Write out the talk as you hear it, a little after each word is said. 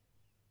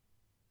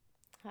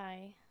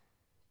Hi,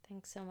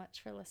 thanks so much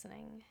for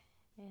listening.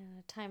 In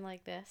a time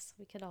like this,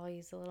 we could all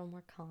use a little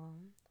more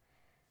calm.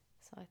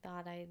 So I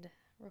thought I'd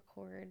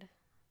record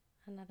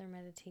another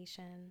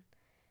meditation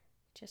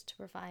just to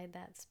provide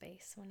that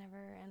space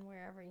whenever and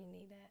wherever you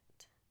need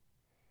it.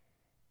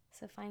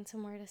 So find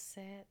somewhere to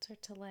sit or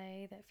to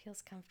lay that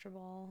feels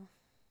comfortable,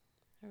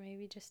 or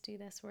maybe just do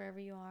this wherever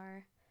you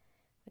are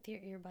with your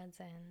earbuds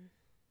in.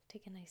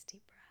 Take a nice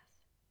deep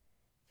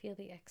breath. Feel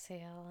the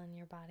exhale and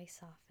your body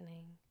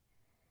softening.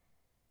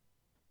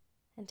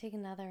 And take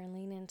another and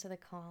lean into the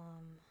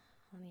calm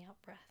on the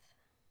out breath.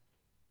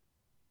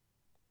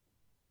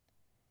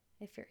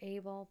 If you're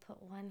able,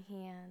 put one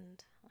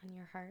hand on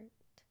your heart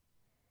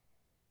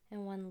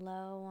and one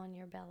low on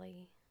your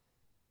belly.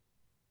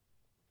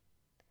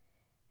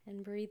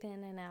 And breathe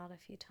in and out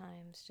a few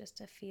times just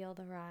to feel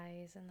the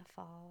rise and the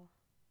fall.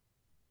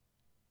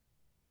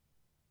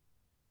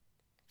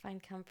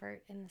 Find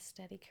comfort in the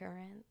steady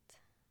current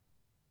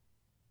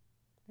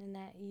and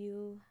that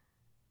you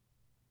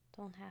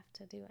don't have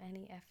to do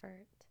any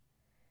effort.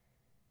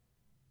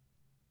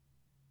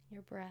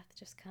 Your breath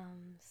just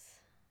comes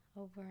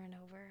over and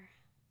over.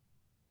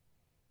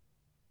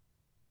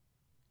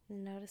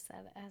 And notice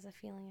that as a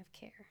feeling of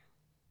care,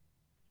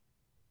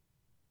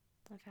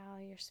 of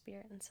how your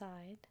spirit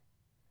inside,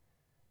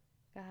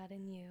 God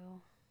in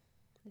you,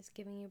 is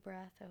giving you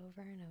breath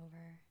over and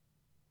over.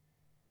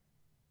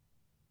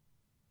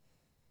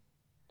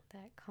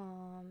 That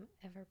calm,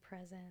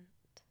 ever-present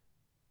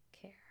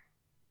care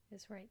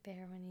is right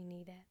there when you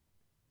need it.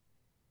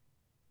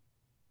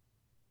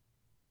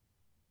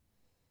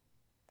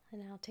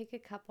 And now take a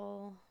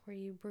couple where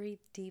you breathe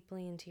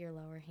deeply into your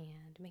lower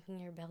hand, making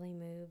your belly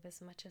move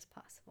as much as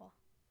possible.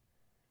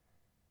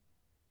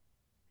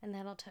 And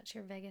that'll touch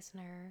your vagus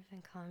nerve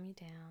and calm you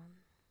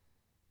down.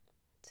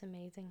 It's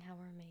amazing how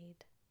we're made.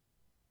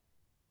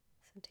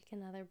 So take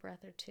another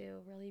breath or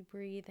two, really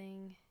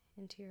breathing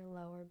into your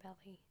lower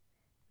belly,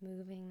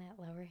 moving that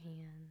lower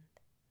hand,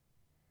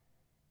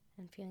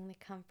 and feeling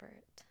the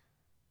comfort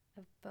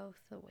of both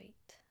the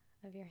weight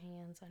of your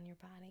hands on your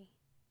body.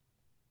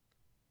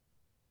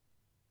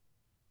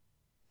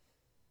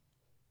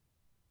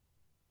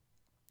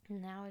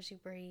 And now as you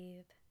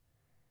breathe,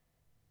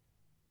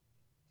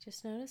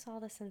 just notice all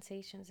the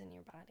sensations in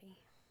your body.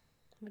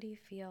 What do you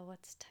feel?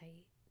 What's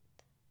tight?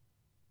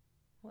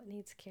 What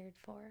needs cared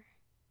for?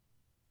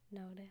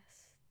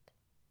 Noticed?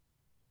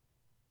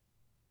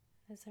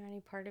 Is there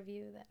any part of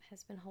you that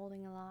has been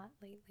holding a lot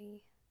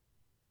lately?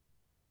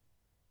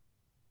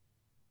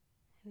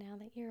 And now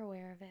that you're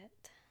aware of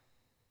it,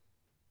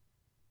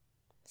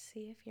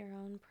 see if your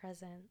own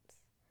presence,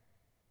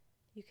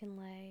 you can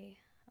lay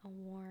a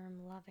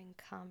warm, loving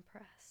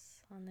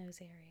compress on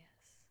those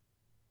areas.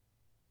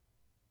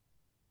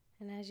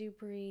 And as you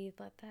breathe,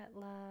 let that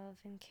love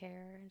and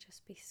care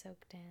just be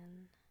soaked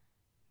in,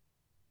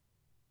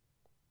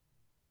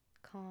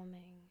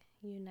 calming,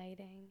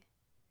 uniting,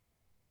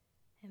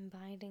 and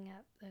binding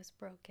up those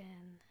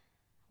broken,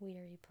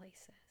 weary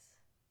places.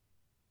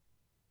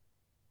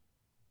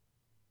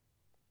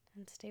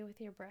 And stay with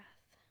your breath.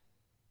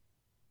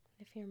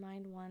 If your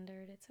mind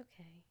wandered, it's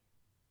okay.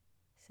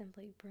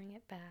 Simply bring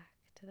it back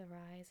to the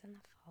rise and the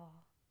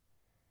fall,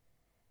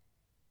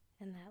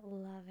 and that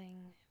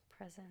loving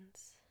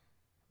presence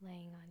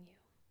laying on you.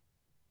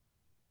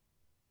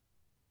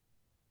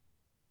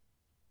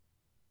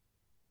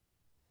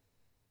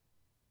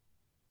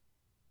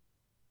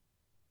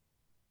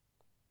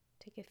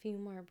 Take a few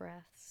more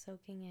breaths,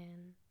 soaking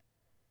in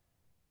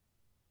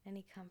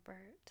any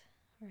comfort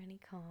or any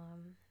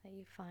calm that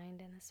you find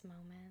in this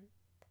moment.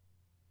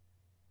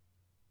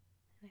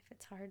 And if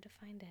it's hard to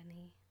find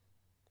any,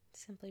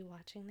 simply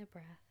watching the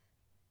breath,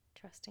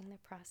 trusting the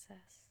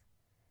process,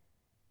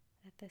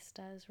 that this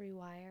does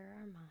rewire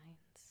our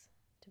minds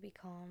to be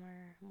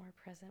calmer, more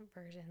present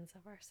versions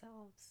of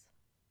ourselves.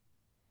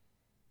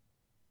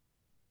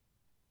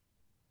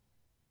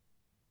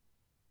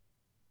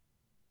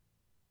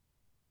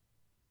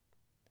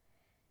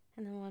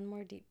 And then one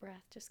more deep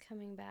breath, just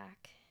coming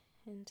back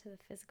into the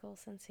physical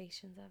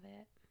sensations of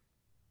it.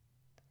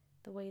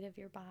 The weight of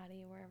your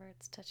body, wherever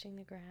it's touching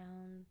the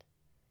ground,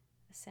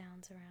 the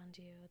sounds around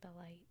you, the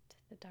light,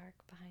 the dark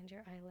behind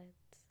your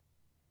eyelids.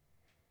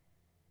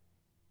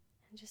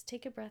 And just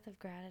take a breath of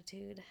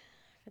gratitude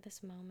for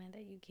this moment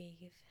that you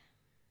gave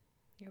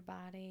your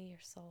body, your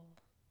soul,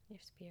 your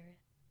spirit.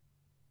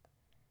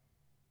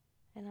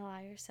 And allow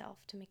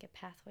yourself to make a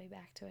pathway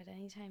back to it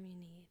anytime you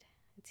need.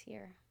 It's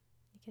here.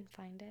 You can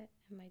find it.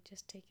 It might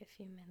just take a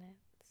few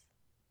minutes.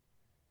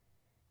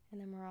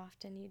 And the more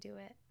often you do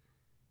it,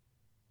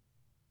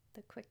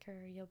 the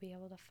quicker you'll be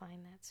able to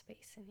find that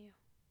space in you.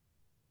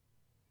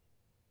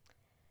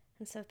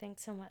 And so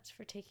thanks so much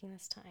for taking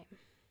this time.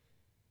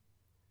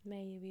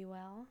 May you be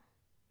well.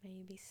 May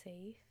you be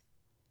safe.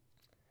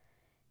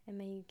 And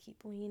may you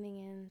keep leaning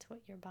into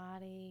what your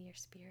body, your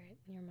spirit,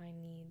 and your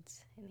mind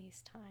needs in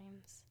these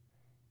times.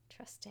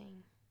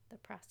 Trusting the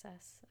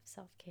process of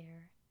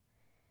self-care.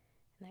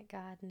 And that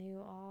God knew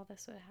all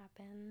this would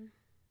happen.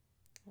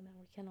 And that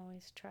we can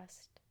always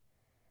trust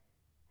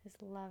His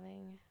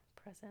loving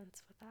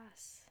presence with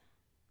us.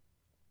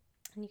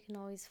 And you can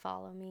always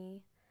follow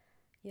me,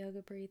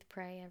 Yoga Breathe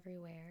Pray,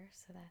 everywhere.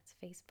 So that's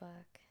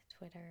Facebook,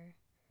 Twitter.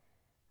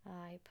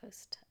 I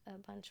post a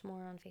bunch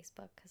more on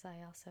Facebook because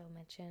I also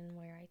mention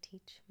where I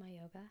teach my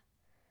yoga.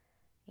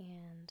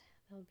 And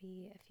there'll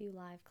be a few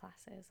live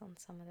classes on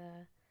some of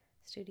the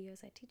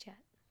studios I teach at.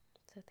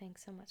 So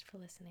thanks so much for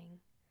listening.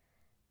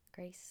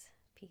 Grace,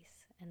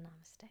 peace, and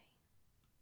namaste.